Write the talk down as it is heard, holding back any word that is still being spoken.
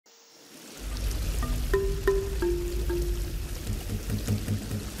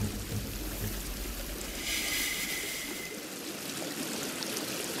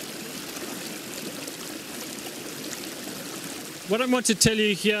what I want to tell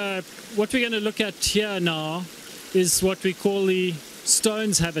you here, what we're going to look at here now is what we call the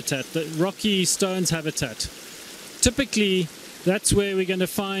stones habitat, the rocky stones habitat. Typically, that's where we're going to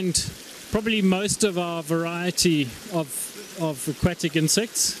find probably most of our variety of aquatic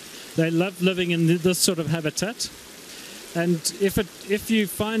insects. They love living in this sort of habitat. And if you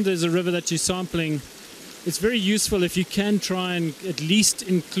find there's a river that you're sampling, it's very useful if you can try and at least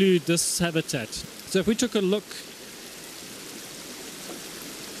include this habitat. So if we took a look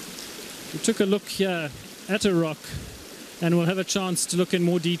here at a rock, and we'll have a chance to look in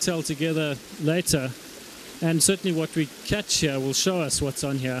more detail together later, and certainly what we catch here will show us what's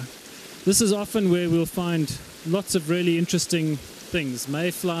on here. This is often where we'll find lots of really interesting things,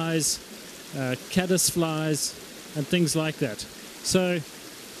 mayflies, caddisflies, and things like that. So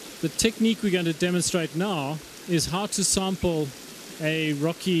the technique we're going to demonstrate now is how to sample a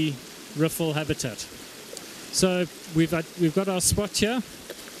rocky riffle habitat. So we've got our spot here,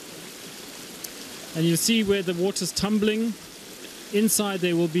 and you see where the water's tumbling. Inside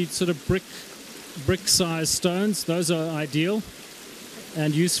there will be sort of brick-sized stones. Those are ideal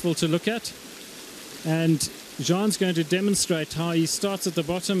and useful to look at. And Jean's going to demonstrate how he starts at the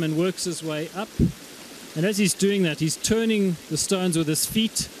bottom and works his way up. And as he's doing that, he's turning the stones with his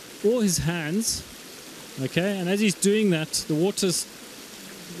feet or his hands. Okay, and as he's doing that, the water's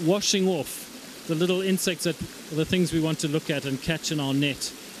washing off the little insects that are the things we want to look at and catch in our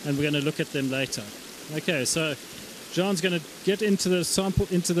net. And we're going to look at them later. Okay, so Jean's going to get into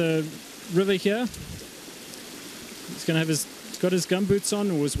the river here. He's going to have got his gumboots on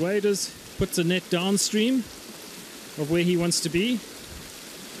or his waders, puts the net downstream of where he wants to be,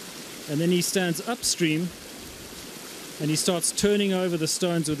 and then he stands upstream and he starts turning over the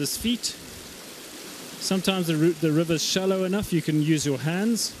stones with his feet. Sometimes the river's shallow enough you can use your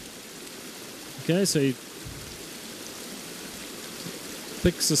hands. Okay, so he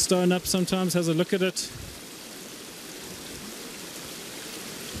picks a stone up sometimes, has a look at it.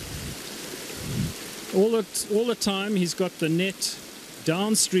 All the time he's got the net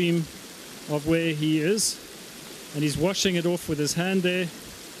downstream of where he is, and he's washing it off with his hand there,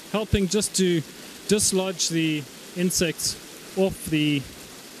 helping just to dislodge the insects off the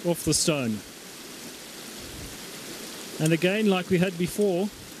stone. And again, like we had before,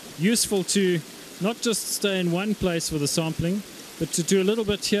 useful to not just stay in one place for the sampling, but to do a little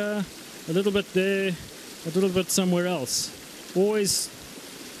bit here, a little bit there, a little bit somewhere else. Always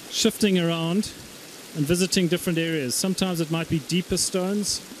shifting around and visiting different areas. Sometimes it might be deeper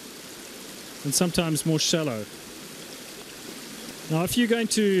stones and sometimes more shallow. Now, if you're going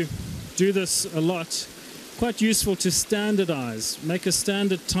to do this a lot, quite useful to standardize, make a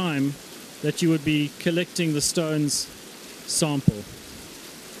standard time that you would be collecting the stones sample.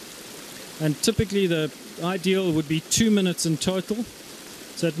 And typically the ideal would be 2 minutes in total.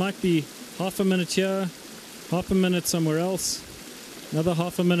 So it might be half a minute here, half a minute somewhere else, another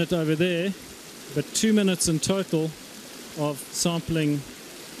half a minute over there, but 2 minutes in total of sampling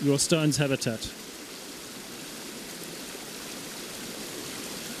your stones habitat.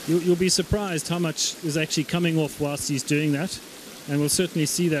 You'll be surprised how much is actually coming off whilst he's doing that, and we'll certainly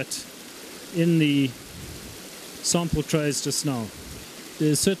see that in the sample trays just now.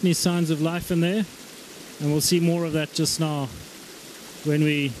 There's certainly signs of life in there, and we'll see more of that just now when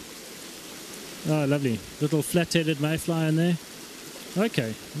we... Oh, lovely. Little flat-headed mayfly in there.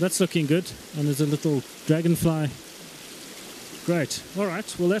 Okay, that's looking good. And there's a little dragonfly. Great. All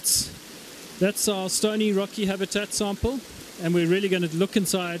right, well that's our stony rocky habitat sample, and we're really going to look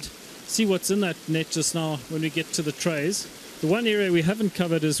inside, see what's in that net just now when we get to the trays. The one area we haven't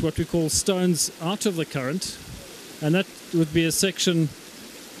covered is what we call stones out of the current, and that would be a section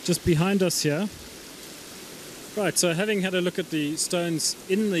just behind us here. Right, so having had a look at the stones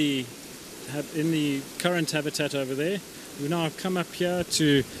in the current habitat over there, we now come up here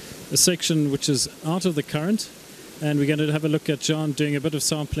to a section which is out of the current, and we're going to have a look at John doing a bit of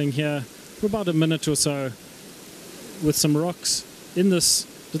sampling here for about a minute or so with some rocks in this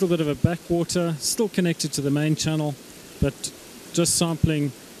little bit of a backwater, still connected to the main channel, but just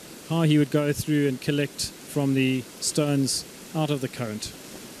sampling how he would go through and collect from the stones out of the current.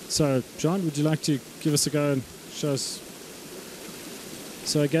 So, John, would you like to give us a go and show us?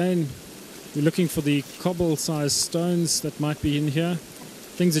 So again, we're looking for the cobble-sized stones that might be in here,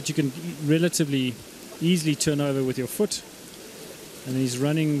 things that you can relatively easily turn over with your foot. And he's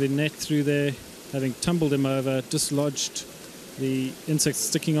running the net through there, having tumbled him over, dislodged the insects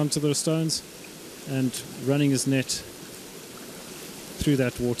sticking onto those stones, and running his net through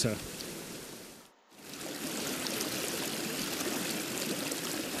that water.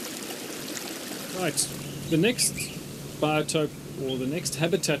 Right, the next biotope or the next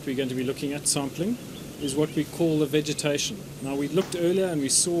habitat we're going to be looking at sampling, is what we call the vegetation. Now, we looked earlier and we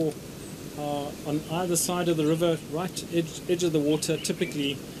saw on either side of the river, right edge of the water,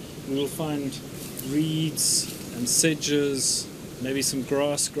 typically we will find reeds and sedges, maybe some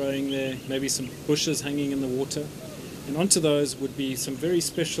grass growing there, maybe some bushes hanging in the water. And onto those would be some very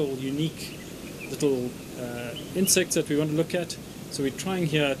special, unique little insects that we want to look at. So we're trying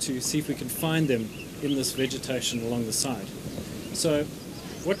here to see if we can find them in this vegetation along the side. So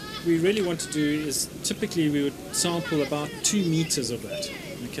what we really want to do is, typically we would sample about 2 meters of that.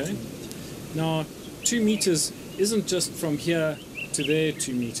 Okay. Now, 2 meters isn't just from here to there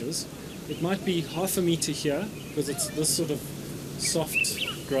 2 meters. It might be half a meter here, because it's this sort of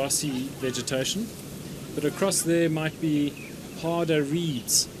soft, grassy vegetation. But across there might be harder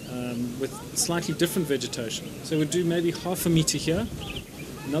reeds with slightly different vegetation. So we'd do maybe half a meter here,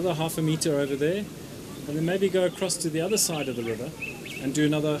 another half a meter over there, and then maybe go across to the other side of the river and do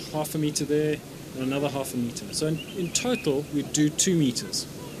another half a meter there and another half a meter. So in total, we'd do 2 meters.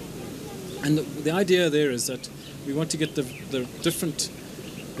 And the idea there is that we want to get that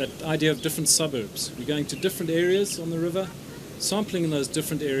idea of different suburbs. We're going to different areas on the river, sampling in those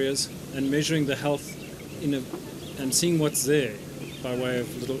different areas and measuring the health and seeing what's there by way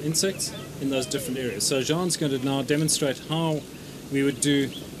of little insects in those different areas. So Jean's going to now demonstrate how we would do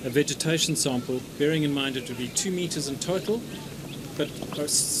a vegetation sample, bearing in mind it would be 2 meters in total, but are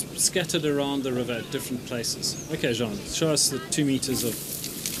scattered around the river at different places. Okay, Jean, show us the 2 meters of...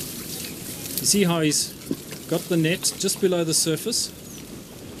 You see how he's got the net just below the surface?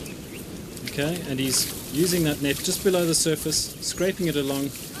 Okay, and he's using that net just below the surface, scraping it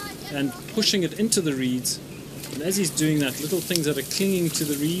along and pushing it into the reeds. And as he's doing that, little things that are clinging to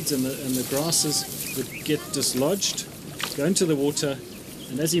the reeds and the grasses would get dislodged, go into the water,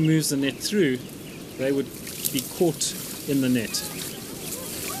 and as he moves the net through, they would be caught in the net.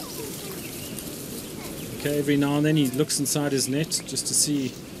 Okay, every now and then he looks inside his net just to see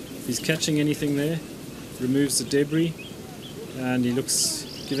if he's catching anything there, removes the debris, and he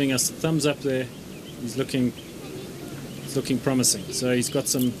looks, giving us a thumbs up there. He's looking promising. So he's got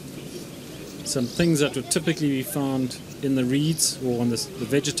some things that would typically be found in the reeds or on the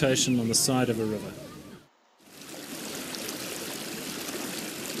vegetation on the side of a river.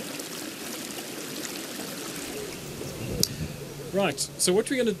 Right, so what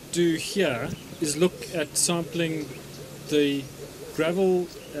we're going to do here is look at sampling the gravel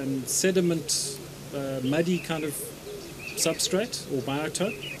and sediment, muddy kind of substrate or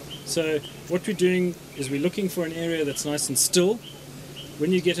biotope. So what we're doing is we're looking for an area that's nice and still.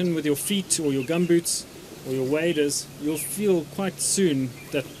 When you get in with your feet or your gumboots or your waders, you'll feel quite soon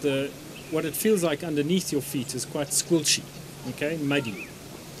that what it feels like underneath your feet is quite squelchy, okay, muddy.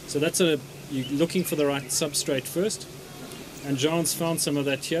 So you're looking for the right substrate first. And Jean's found some of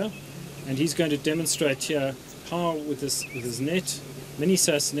that here, and he's going to demonstrate here how with his net,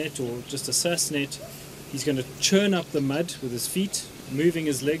 miniSASS net or just a SAS net, he's going to churn up the mud with his feet, moving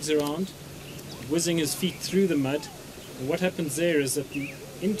his legs around, whizzing his feet through the mud. And what happens there is that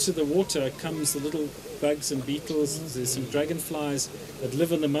into the water comes the little bugs and beetles. There's some dragonflies that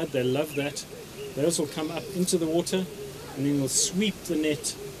live in the mud. They love that. They also come up into the water, and then we'll sweep the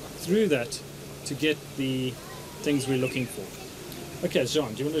net through that to get the things we're looking for. Okay,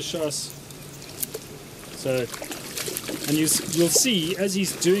 Jean, do you want to show us? So, and you'll see as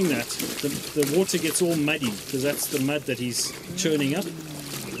he's doing that, the water gets all muddy because that's the mud that he's churning up.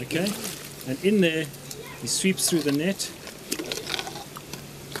 Okay, and in there he sweeps through the net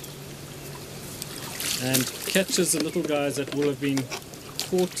and catches the little guys that will have been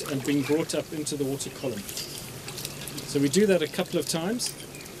caught and been brought up into the water column. So we do that a couple of times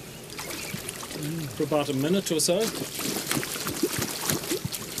for about a minute or so.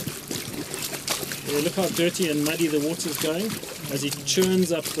 Look how dirty and muddy the water's going as he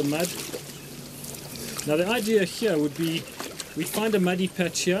churns up the mud. Now the idea here would be we find a muddy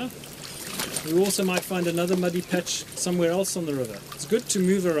patch here. We also might find another muddy patch somewhere else on the river. It's good to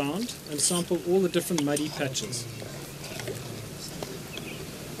move around and sample all the different muddy patches.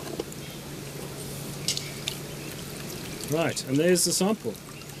 Right, and there's the sample.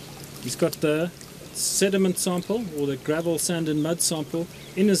 He's got the sediment sample or the gravel, sand and mud sample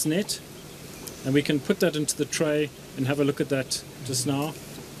in his net, and we can put that into the tray and have a look at that just now,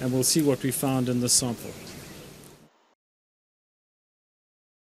 and we'll see what we found in this sample.